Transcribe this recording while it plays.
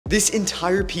This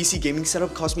entire PC gaming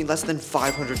setup cost me less than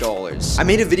 $500. I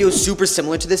made a video super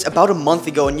similar to this about a month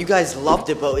ago and you guys loved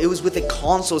it, but it was with a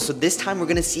console. So this time we're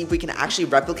gonna see if we can actually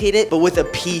replicate it, but with a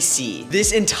PC.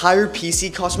 This entire PC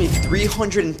cost me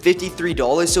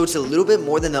 $353, so it's a little bit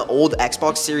more than the old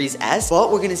Xbox Series S,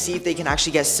 but we're gonna see if they can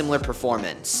actually get similar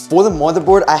performance. For the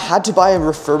motherboard, I had to buy a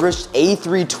refurbished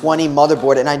A320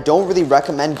 motherboard, and I don't really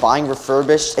recommend buying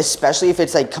refurbished, especially if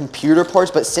it's like computer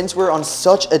parts, but since we're on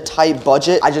such a tight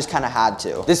budget, I just kind of had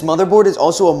to. This motherboard is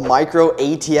also a micro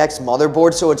ATX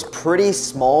motherboard, so it's pretty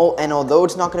small, and although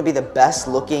it's not going to be the best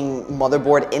looking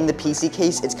motherboard in the PC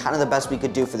case, it's kind of the best we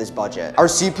could do for this budget. Our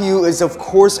CPU is of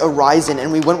course a Ryzen,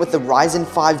 and we went with the Ryzen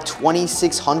 5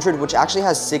 2600, which actually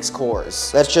has 6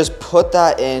 cores. Let's just put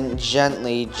that in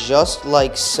gently, just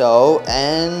like so,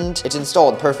 and it's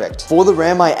installed. Perfect. For the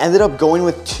RAM, I ended up going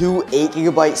with 2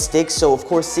 8GB sticks, so of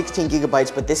course 16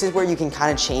 gigabytes, but this is where you can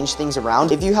kind of change things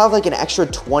around. If you have like an extra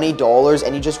 $20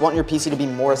 and you just want your PC to be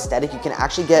more aesthetic, you can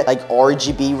actually get like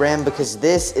RGB RAM, because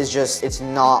this is just, it's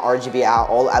not RGB at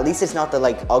all. At least it's not the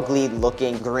like ugly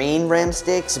looking green RAM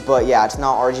sticks, but yeah, it's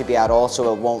not RGB at all,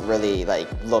 so it won't really like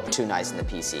look too nice in the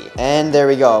PC. And there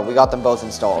we go, we got them both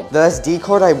installed. The SD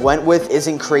card I went with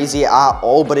isn't crazy at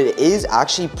all, but it is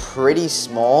actually pretty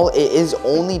small. It is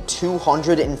only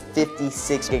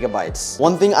 256 gigabytes.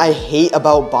 One thing I hate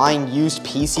about buying used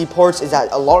PC parts is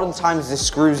that a lot of the times the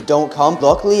screws don't come.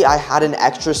 Luckily, I had an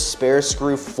extra spare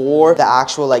screw for the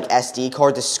actual like SD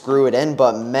card to screw it in,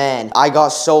 but man, I got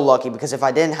so lucky, because if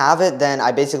I didn't have it, then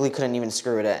I basically couldn't even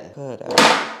screw it in. Good.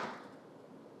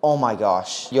 Oh my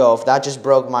gosh. Yo, if that just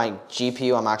broke my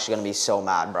GPU, I'm actually gonna be so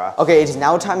mad, bro. Okay, it's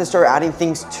now time to start adding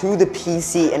things to the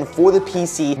PC, and for the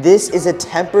PC, this is a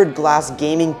tempered glass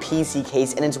gaming PC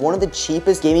case, and it's one of the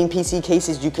cheapest gaming PC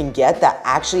cases you can get that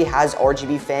actually has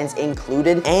RGB fans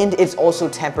included, and it's also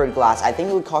tempered glass. I think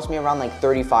it would cost me around like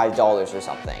 $35 or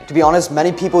something. To be honest,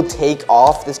 many people take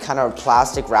off this kind of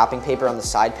plastic wrapping paper on the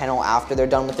side panel after they're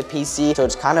done with the PC, so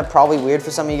it's kind of probably weird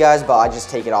for some of you guys, but I just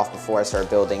take it off before I start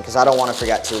building, because I don't want to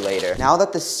forget to later. Now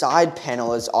that the side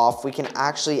panel is off, we can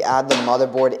actually add the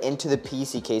motherboard into the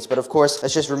PC case, but of course,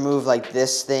 let's just remove like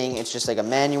this thing. It's just like a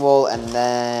manual, and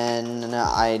then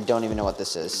I don't even know what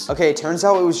this is. Okay, it turns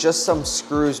out it was just some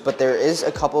screws, but there is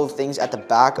a couple of things at the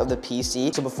back of the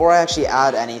PC. So before I actually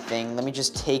add anything, let me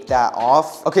just take that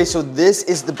off. Okay, so this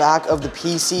is the back of the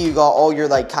PC. You got all your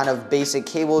like kind of basic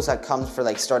cables that comes for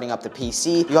like starting up the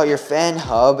PC. You got your fan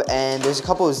hub, and there's a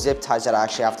couple of zip ties that I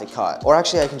actually have to cut. Or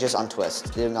actually I can just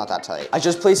untwist. They're not that tight. I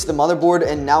just placed the motherboard,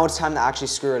 and now it's time to actually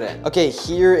screw it in. Okay,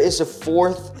 here is a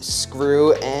 4th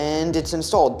screw, and it's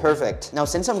installed. Perfect. Now,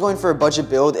 since I'm going for a budget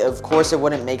build, of course it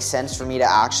wouldn't make sense for me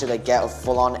to actually like get a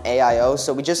full-on AIO,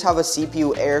 so we just have a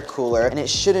CPU air cooler, and it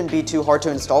shouldn't be too hard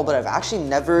to install, but I've actually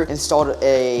never installed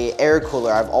a air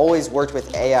cooler. I've always worked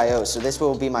with AIO, so this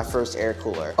will be my first air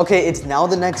cooler. Okay, it's now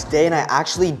the next day, and I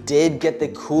actually did get the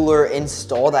cooler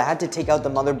installed. I had to take out the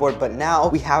motherboard, but now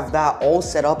we have that all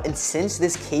set up, and since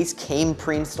this case came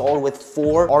pre-installed with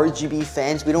 4 RGB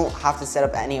fans, we don't have to set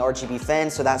up any RGB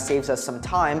fans, so that saves us some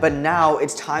time. But now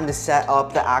it's time to set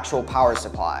up the actual power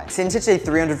supply. Since it's a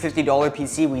 $350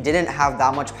 PC, we didn't have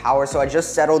that much power, so I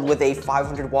just settled with a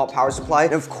 500-watt power supply.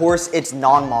 And of course, it's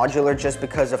non-modular just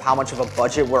because of how much of a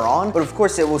budget we're on, but of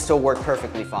course it will still work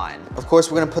perfectly fine. Of course,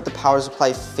 we're gonna put the power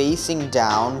supply facing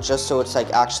down just so it's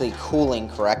like actually cooling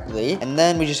correctly, and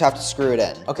then we just have to screw it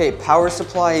in. Okay, power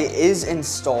supply is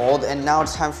installed, and now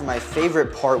it's time for my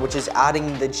favorite part, which is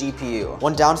adding the GPU.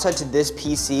 One downside to this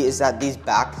PC is that these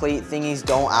backplate thingies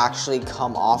don't actually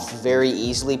come off very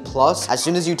easily. Plus, as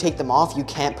soon as you take them off, you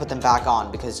can't put them back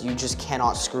on because you just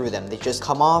cannot screw them. They just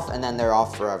come off and then they're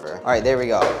off forever. All right, there we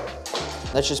go.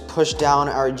 Let's just push down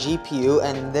our GPU,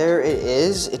 and there it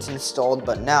is. It's installed,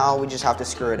 but now we just have to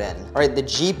screw it in. All right, the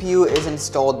GPU is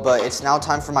installed, but it's now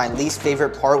time for my least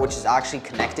favorite part, which is actually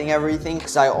connecting everything,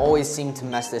 because I always seem to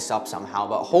mess this up somehow,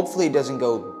 but hopefully it doesn't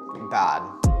go bad.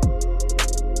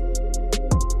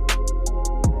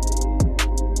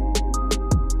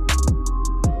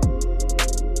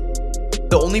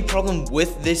 The only problem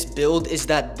with this build is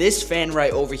that this fan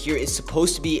right over here is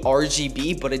supposed to be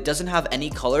RGB, but it doesn't have any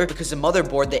color because the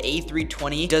motherboard, the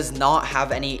A320, does not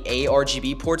have any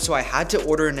ARGB ports, so I had to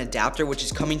order an adapter, which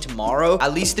is coming tomorrow.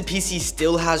 At least the PC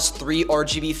still has 3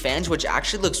 RGB fans, which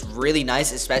actually looks really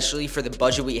nice, especially for the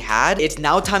budget we had. It's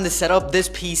now time to set up this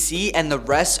PC and the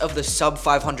rest of the sub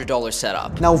 $500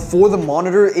 setup. Now for the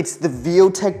monitor, it's the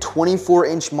VOTech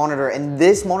 24-inch monitor, and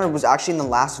this monitor was actually in the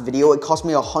last video. It cost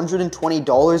me $120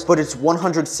 $120, but it's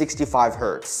 165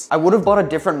 hertz. I would have bought a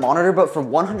different monitor, but for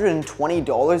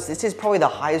 $120, this is probably the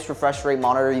highest refresh rate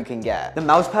monitor you can get. The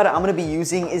mouse pad I'm gonna be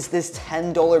using is this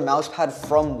 $10 mouse pad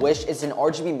from Wish. It's an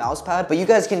RGB mouse pad, but you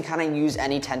guys can kind of use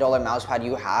any $10 mouse pad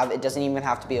you have. It doesn't even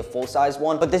have to be a full-size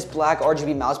one, but this black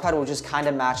RGB mouse pad will just kind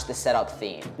of match the setup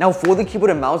theme. Now for the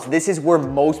keyboard and mouse, this is where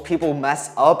most people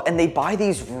mess up, and they buy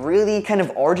these really kind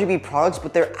of RGB products,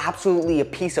 but they're absolutely a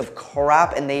piece of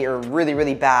crap and they are really,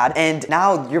 really bad. And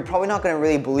now you're probably not gonna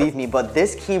really believe me, but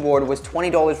this keyboard was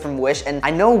 $20 from Wish, and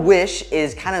I know Wish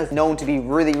is kind of known to be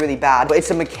really, really bad, but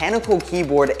it's a mechanical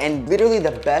keyboard and literally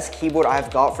the best keyboard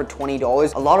I've got for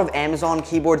 $20. A lot of Amazon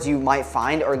keyboards you might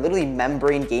find are literally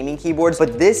membrane gaming keyboards,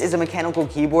 but this is a mechanical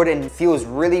keyboard and feels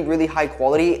really, really high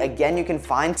quality. Again, you can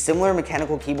find similar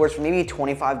mechanical keyboards for maybe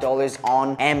 $25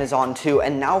 on Amazon too.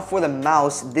 And now for the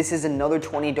mouse, this is another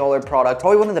 $20 product,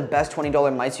 probably one of the best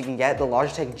 $20 mice you can get, the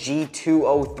Logitech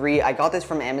G203. I got this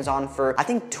from Amazon for I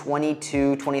think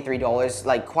 $22, $23,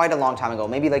 like quite a long time ago,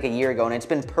 maybe like a year ago, and it's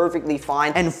been perfectly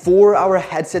fine. And for our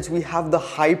headsets, we have the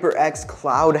HyperX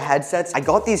Cloud headsets. I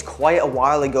got these quite a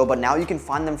while ago, but now you can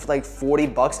find them for like 40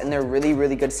 bucks and they're really,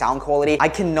 really good sound quality. I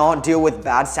cannot deal with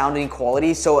bad sounding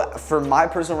quality, so for my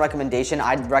personal recommendation,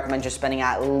 I'd recommend just spending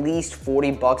at least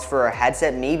 40 bucks for a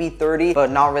headset, maybe 30,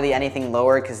 but not really anything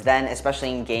lower, because then,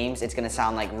 especially in games, it's gonna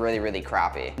sound like really, really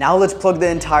crappy. Now let's plug the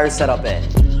entire setup in.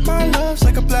 My love's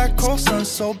like a black hole sun,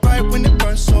 so bright when it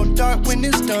burns, so dark when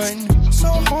it's done. So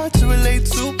hard to relate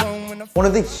to one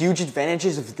of the huge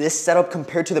advantages of this setup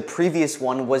compared to the previous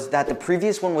one was that the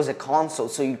previous one was a console,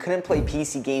 so you couldn't play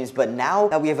PC games, but now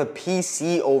that we have a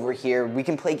PC over here, we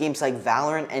can play games like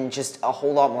Valorant and just a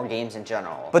whole lot more games in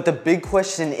general. But the big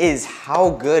question is,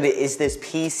 how good is this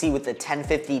PC with the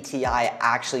 1050 Ti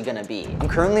actually gonna be? I'm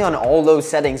currently on all those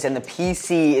settings and the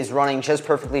PC is running just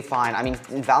perfectly fine. I mean,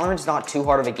 Valorant's not too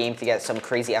hard of a game to get some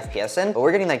crazy FPS in, but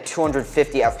we're getting like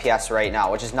 250 FPS right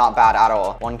now, which is not bad at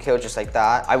all. One kill just like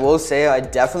that. I will say I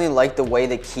definitely like the way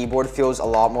the keyboard feels a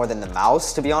lot more than the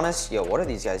mouse, to be honest. Yo, what are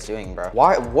these guys doing, bro?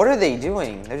 What are they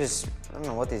doing? They're just, I don't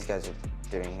know what these guys are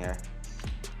doing here.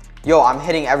 Yo, I'm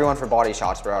hitting everyone for body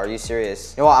shots, bro. Are you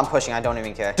serious? You know what? I'm pushing. I don't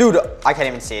even care. Dude, I can't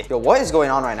even see. Yo, what is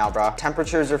going on right now, bro?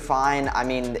 Temperatures are fine. I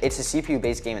mean, it's a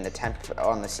CPU-based game and the temp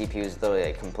on the CPU is literally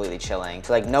like completely chilling.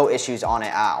 So like no issues on it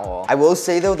at all. I will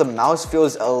say though, the mouse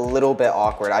feels a little bit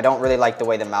awkward. I don't really like the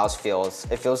way the mouse feels.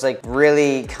 It feels like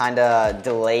really kind of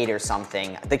delayed or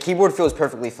something. The keyboard feels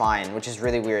perfectly fine, which is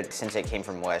really weird since it came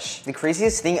from Wish. The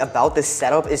craziest thing about this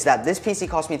setup is that this PC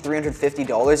cost me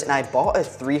 $350 and I bought a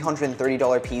 $330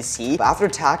 PC. But after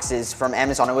taxes from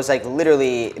Amazon, it was like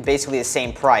literally basically the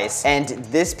same price. And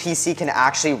this PC can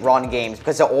actually run games,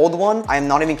 because the old one, I am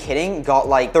not even kidding, got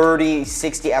like 30,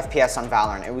 60 FPS on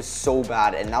Valorant. It was so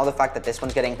bad. And now the fact that this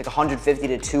one's getting like 150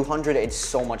 to 200, it's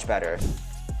so much better.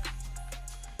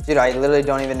 Dude, I literally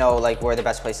don't even know like where the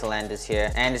best place to land is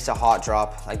here. And it's a hot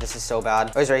drop. Like this is so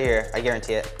bad. Oh, it's right here. I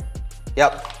guarantee it.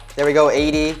 Yep. There we go,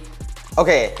 80.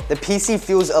 Okay, the PC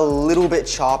feels a little bit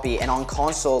choppy, and on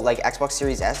console like Xbox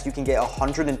Series S, you can get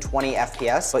 120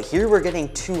 FPS, but here we're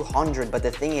getting 200, but the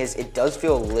thing is, it does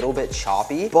feel a little bit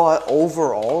choppy, but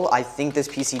overall, I think this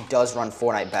PC does run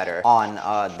Fortnite better on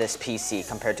this PC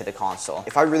compared to the console.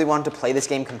 If I really wanted to play this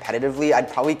game competitively, I'd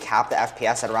probably cap the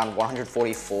FPS at around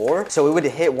 144, so it would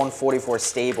hit 144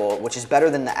 stable, which is better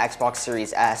than the Xbox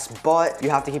Series S, but you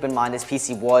have to keep in mind this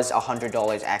PC was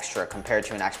 $100 extra compared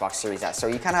to an Xbox Series S, so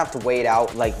you kind of have to wait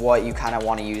out like what you kind of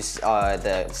want to use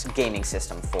the gaming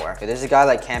system for. Okay, there's a guy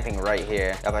like camping right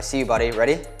here. Yep, I see you, buddy.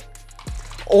 Ready?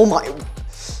 Oh my.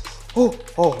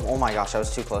 Oh my gosh, that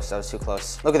was too close, that was too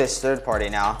close. Look at this third party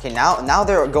now. Okay, now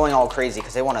they're going all crazy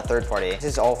because they want a third party. This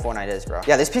is all Fortnite is, bro.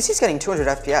 Yeah, this PC's getting 200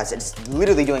 FPS. It's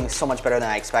literally doing so much better than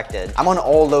I expected. I'm on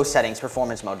all low settings,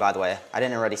 performance mode, by the way. I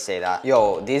didn't already say that.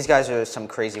 Yo, these guys are some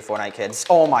crazy Fortnite kids.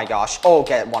 Oh my gosh. Oh,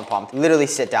 get one pump. Literally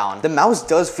sit down. The mouse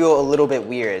does feel a little bit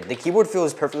weird. The keyboard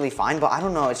feels perfectly fine, but I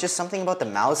don't know. It's just something about the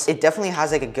mouse. It definitely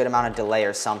has like a good amount of delay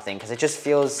or something because it just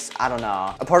feels, I don't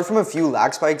know. Apart from a few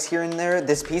lag spikes here and there,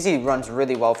 this PC runs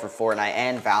really well for Fortnite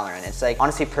and Valorant. It's like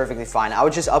honestly perfectly fine. I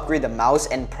would just upgrade the mouse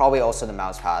and probably also the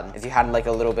mouse pad if you had like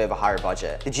a little bit of a higher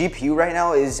budget. The GPU right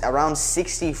now is around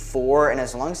 64, and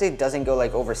as long as it doesn't go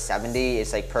like over 70,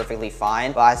 it's like perfectly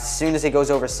fine. But as soon as it goes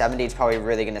over 70, it's probably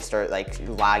really gonna start like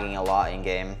lagging a lot in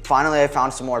game. Finally, I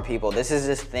found some more people. This is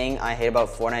this thing I hate about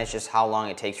Fortnite. It's just how long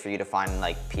it takes for you to find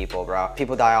like people, bro.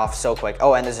 People die off so quick.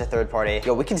 Oh, and there's a third party.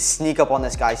 Yo, we can sneak up on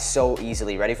this guy so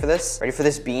easily. Ready for this? Ready for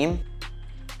this beam?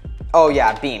 Oh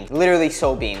yeah, beamed. Literally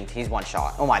so beamed. He's one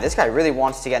shot. Oh my, this guy really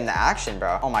wants to get into action,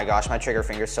 bro. Oh my gosh, my trigger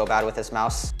finger's so bad with this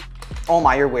mouse. Oh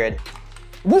my, you're weird.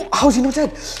 Whoa, how's he not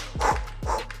dead?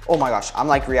 Oh my gosh, I'm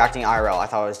like reacting IRL. I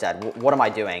thought I was dead. What am I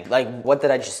doing? Like, what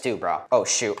did I just do, bro? Oh,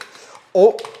 shoot.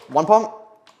 Oh, one pump.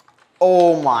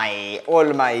 Oh my,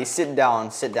 sit down.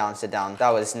 That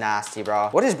was nasty, bro.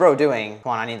 What is bro doing?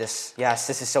 Come on, I need this. Yes,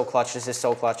 this is so clutch. This is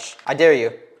so clutch. I dare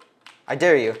you. I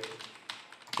dare you.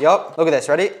 Yup, look at this,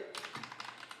 ready?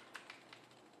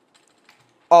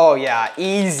 Oh yeah,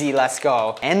 easy, let's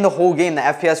go. And the whole game, the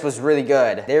FPS was really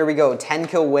good. There we go, 10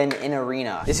 kill win in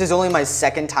arena. This is only my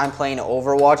second time playing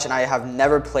Overwatch and I have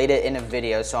never played it in a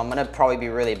video, so I'm gonna probably be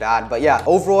really bad. But yeah,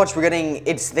 Overwatch, we're getting,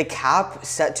 it's the cap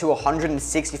set to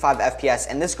 165 FPS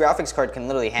and this graphics card can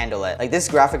literally handle it. Like this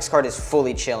graphics card is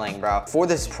fully chilling, bro. For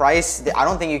this price, I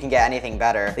don't think you can get anything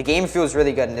better. The game feels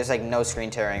really good and there's like no screen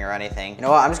tearing or anything. You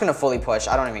know what, I'm just gonna fully push.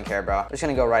 I don't even care, bro. I'm just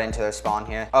gonna go right into their spawn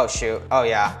here. Oh shoot, oh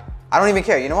yeah. I don't even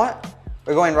care, you know what?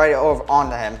 We're going right over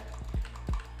onto him.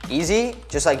 Easy,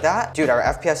 just like that. Dude, our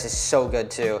FPS is so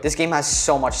good too. This game has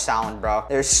so much sound, bro.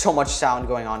 There's so much sound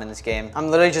going on in this game. I'm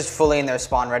literally just fully in their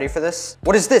spawn, ready for this.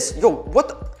 What is this? Yo, what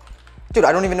the? Dude,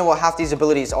 I don't even know what half these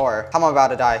abilities are. How am I about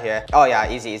to die here? Oh yeah,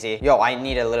 easy. Yo, I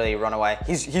need to literally run away.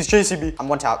 He's chasing me. I'm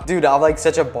one tap. Dude, I'm like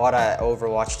such a bot at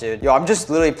Overwatch, dude. Yo, I'm just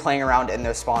literally playing around in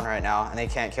their spawn right now and they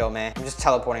can't kill me. I'm just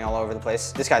teleporting all over the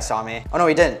place. This guy saw me. Oh no,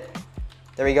 he didn't.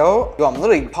 There we go. Yo, I'm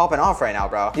literally popping off right now,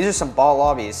 bro. These are some ball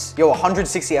lobbies. Yo,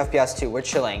 160 FPS too. We're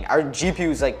chilling. Our GPU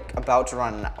is like about to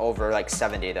run over like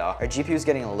 70 though. Our GPU is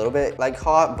getting a little bit like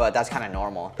hot, but that's kind of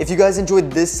normal. If you guys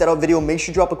enjoyed this setup video, make sure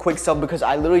you drop a quick sub because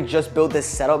I literally just built this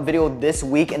setup video this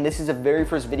week and this is the very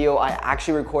first video I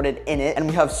actually recorded in it and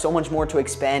we have so much more to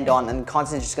expand on and the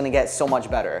content is just gonna get so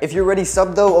much better. If you're already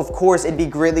subbed though, of course, it'd be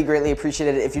greatly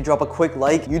appreciated if you drop a quick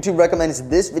like. YouTube recommends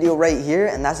this video right here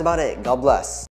and that's about it. God bless.